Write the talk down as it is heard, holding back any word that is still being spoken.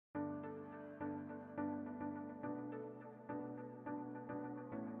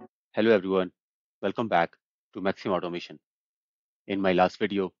Hello everyone, welcome back to Maximum Automation. In my last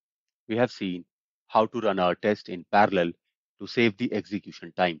video, we have seen how to run our test in parallel to save the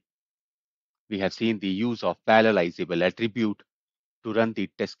execution time. We have seen the use of parallelizable attribute to run the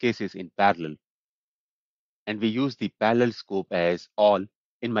test cases in parallel, and we used the parallel scope as all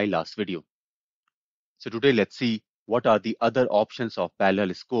in my last video. So today let's see what are the other options of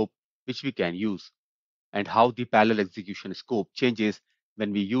parallel scope which we can use and how the parallel execution scope changes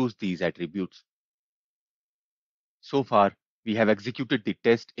when we use these attributes. So far, we have executed the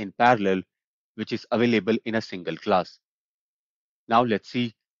test in parallel, which is available in a single class. Now let's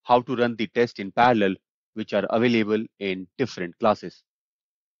see how to run the test in parallel, which are available in different classes.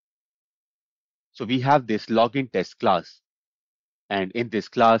 So we have this login test class, and in this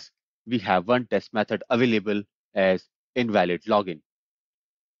class, we have one test method available as invalid login.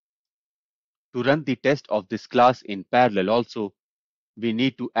 To run the test of this class in parallel also, we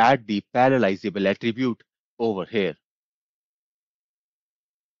need to add the parallelizable attribute over here,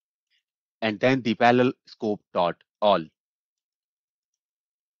 and then the parallel scope dot all.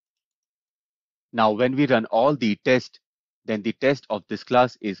 Now, when we run all the tests, then the test of this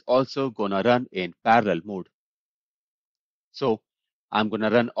class is also gonna run in parallel mode. So I'm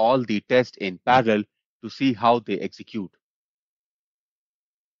gonna run all the tests in parallel to see how they execute.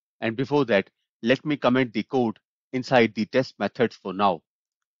 And before that, let me comment the code inside the test methods for now,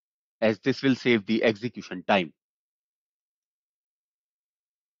 as this will save the execution time.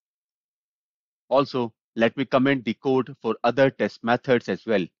 Also, let me comment the code for other test methods as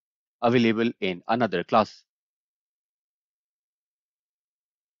well, available in another class.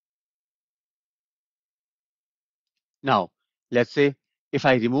 Now, let's say if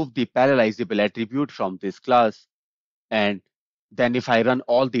I remove the parallelizable attribute from this class, and then if I run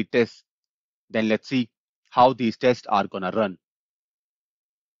all the tests, then let's see how these tests are gonna run.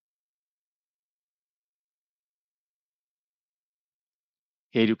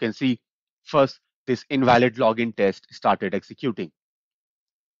 Here you can see first this invalid login test started executing,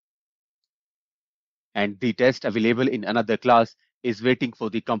 and the test available in another class is waiting for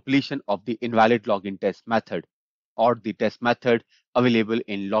the completion of the invalid login test method or the test method available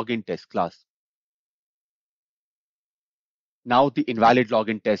in login test class. Now the invalid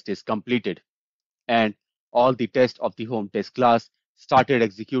login test is completed, and all the tests of the home test class started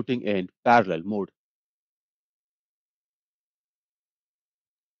executing in parallel mode.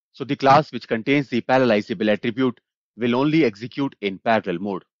 So the class which contains the parallelizable attribute will only execute in parallel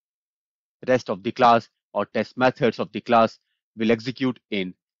mode. The rest of the class or test methods of the class will execute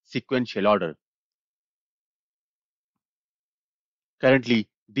in sequential order. Currently,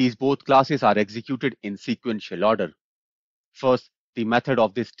 these both classes are executed in sequential order. First, the method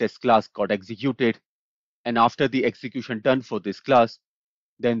of this test class got executed, and after the execution done for this class,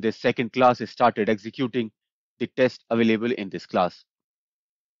 then this second class started executing the test available in this class.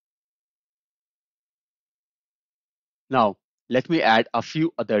 Now, let me add a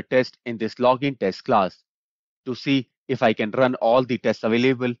few other tests in this login test class to see if I can run all the tests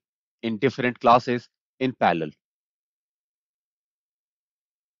available in different classes in parallel.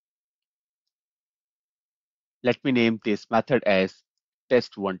 Let me name this method as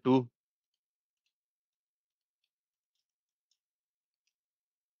test12.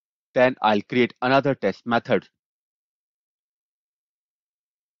 Then I'll create another test method,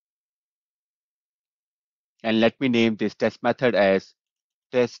 and let me name this test method as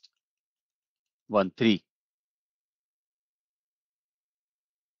test13.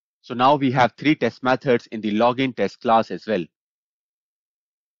 So now we have three test methods in the login test class as well.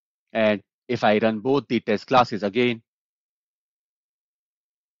 And if I run both the test classes again,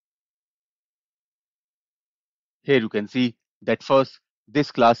 here you can see that first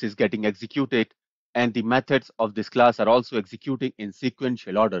this class is getting executed, and the methods of this class are also executing in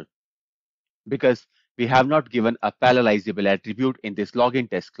sequential order because we have not given a parallelizable attribute in this login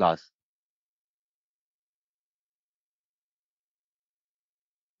test class.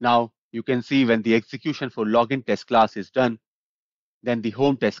 Now you can see when the execution for login test class is done, then the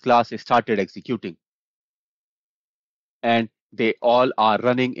home test class is started executing, and they all are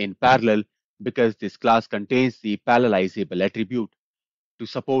running in parallel because this class contains the parallelizable attribute to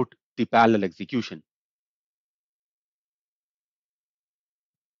support the parallel execution.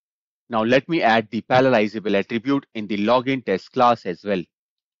 Now let me add the parallelizable attribute in the login test class as well.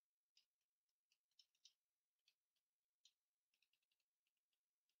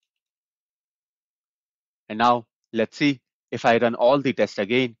 And now let's see if I run all the tests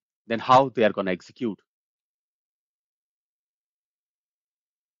again, then how they are going to execute.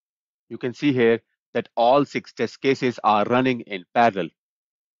 You can see here that all 6 test cases are running in parallel.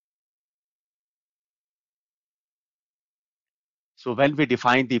 So when we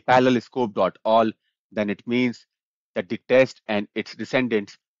define the parallelscope.all, then it means that the test and its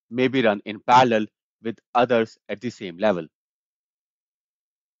descendants may be run in parallel with others at the same level.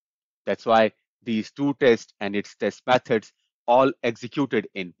 That's why these two tests and its test methods all executed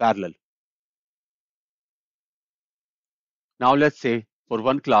in parallel. Now let's say for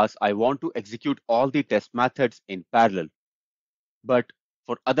one class, I want to execute all the test methods in parallel. But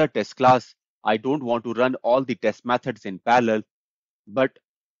for other test class, I don't want to run all the test methods in parallel, but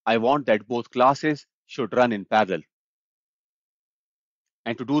I want that both classes should run in parallel.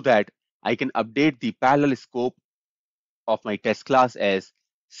 And to do that, I can update the parallel scope of my test class as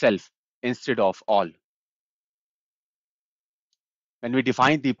self instead of all. When we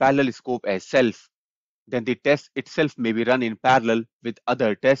define the parallel scope as self, then the test itself may be run in parallel with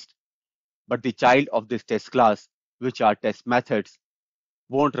other tests, but the child of this test class, which are test methods,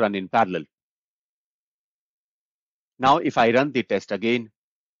 won't run in parallel. Now, if I run the test again,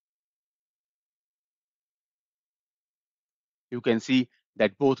 you can see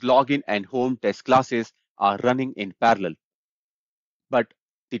that both login and home test classes are running in parallel, but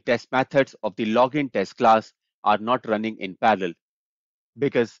the test methods of the login test class are not running in parallel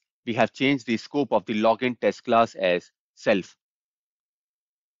because we have changed the scope of the login test class as self.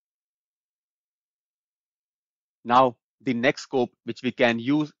 Now, the next scope which we can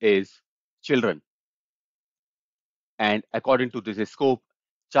use is children. And according to this scope,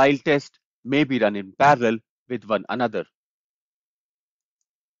 child test may be run in parallel with one another,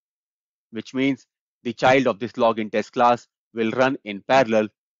 which means the child of this login test class will run in parallel,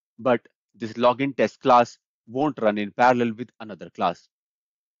 but this login test class won't run in parallel with another class.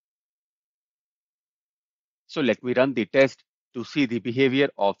 So let me run the test to see the behavior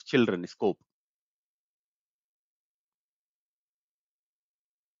of children scope.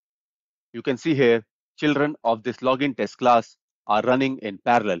 You can see here, children of this login test class are running in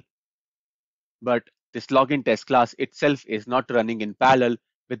parallel, but this login test class itself is not running in parallel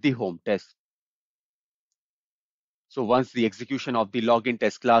with the home test. So once the execution of the login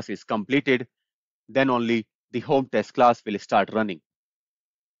test class is completed, then only the home test class will start running.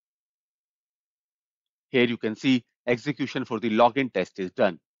 Here you can see execution for the login test is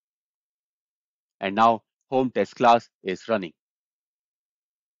done. And now home test class is running.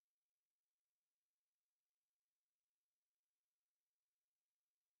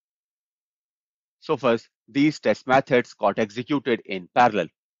 So first, these test methods got executed in parallel.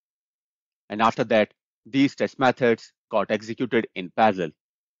 And after that, these test methods got executed in parallel.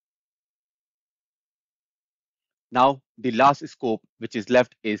 Now the last scope which is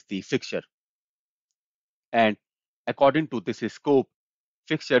left is the fixture. And according to this scope,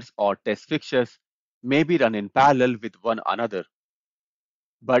 fixtures or test fixtures may be run in parallel with one another,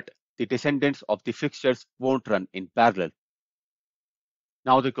 but the descendants of the fixtures won't run in parallel.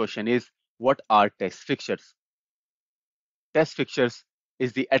 Now the question is, what are test fixtures? Test fixtures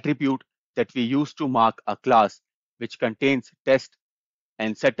is the attribute that we use to mark a class which contains test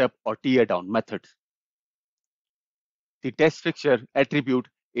and setup or tear down methods. The test fixture attribute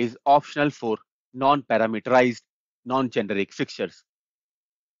is optional for non-parameterized, non-generic fixtures.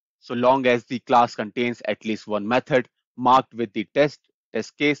 So long as the class contains at least one method marked with the test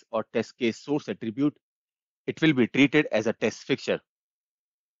case or test case source attribute, it will be treated as a test fixture.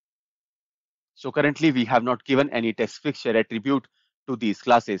 So currently we have not given any test fixture attribute to these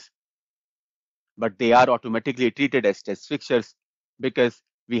classes, but they are automatically treated as test fixtures because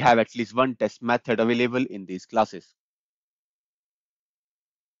we have at least one test method available in these classes.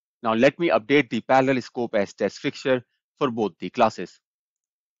 Now let me update the parallel scope as test fixture for both the classes.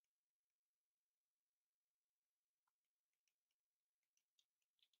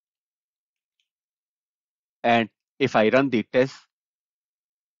 And if I run the test,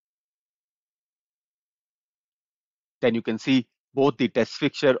 then you can see both the test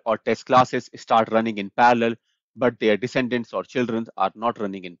fixture or test classes start running in parallel, but their descendants or children are not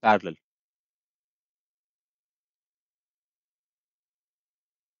running in parallel.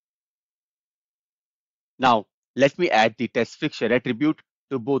 Now, let me add the test fixture attribute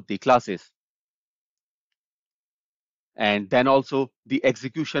to both the classes. And then also the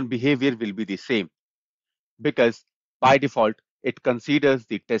execution behavior will be the same because by default, it considers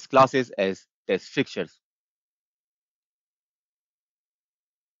the test classes as test fixtures.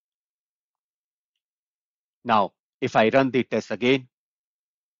 Now, if I run the test again,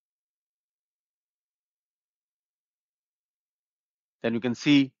 then you can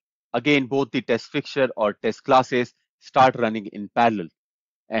see again both the test fixture or test classes start running in parallel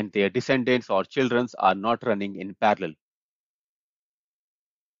and their descendants or children are not running in parallel.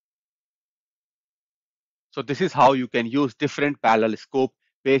 So this is how you can use different parallel scope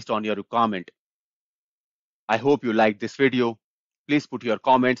based on your requirement. I hope you liked this video. Please put your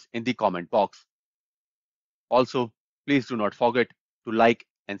comments in the comment box. Also, please do not forget to like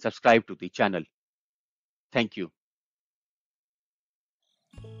and subscribe to the channel. Thank you.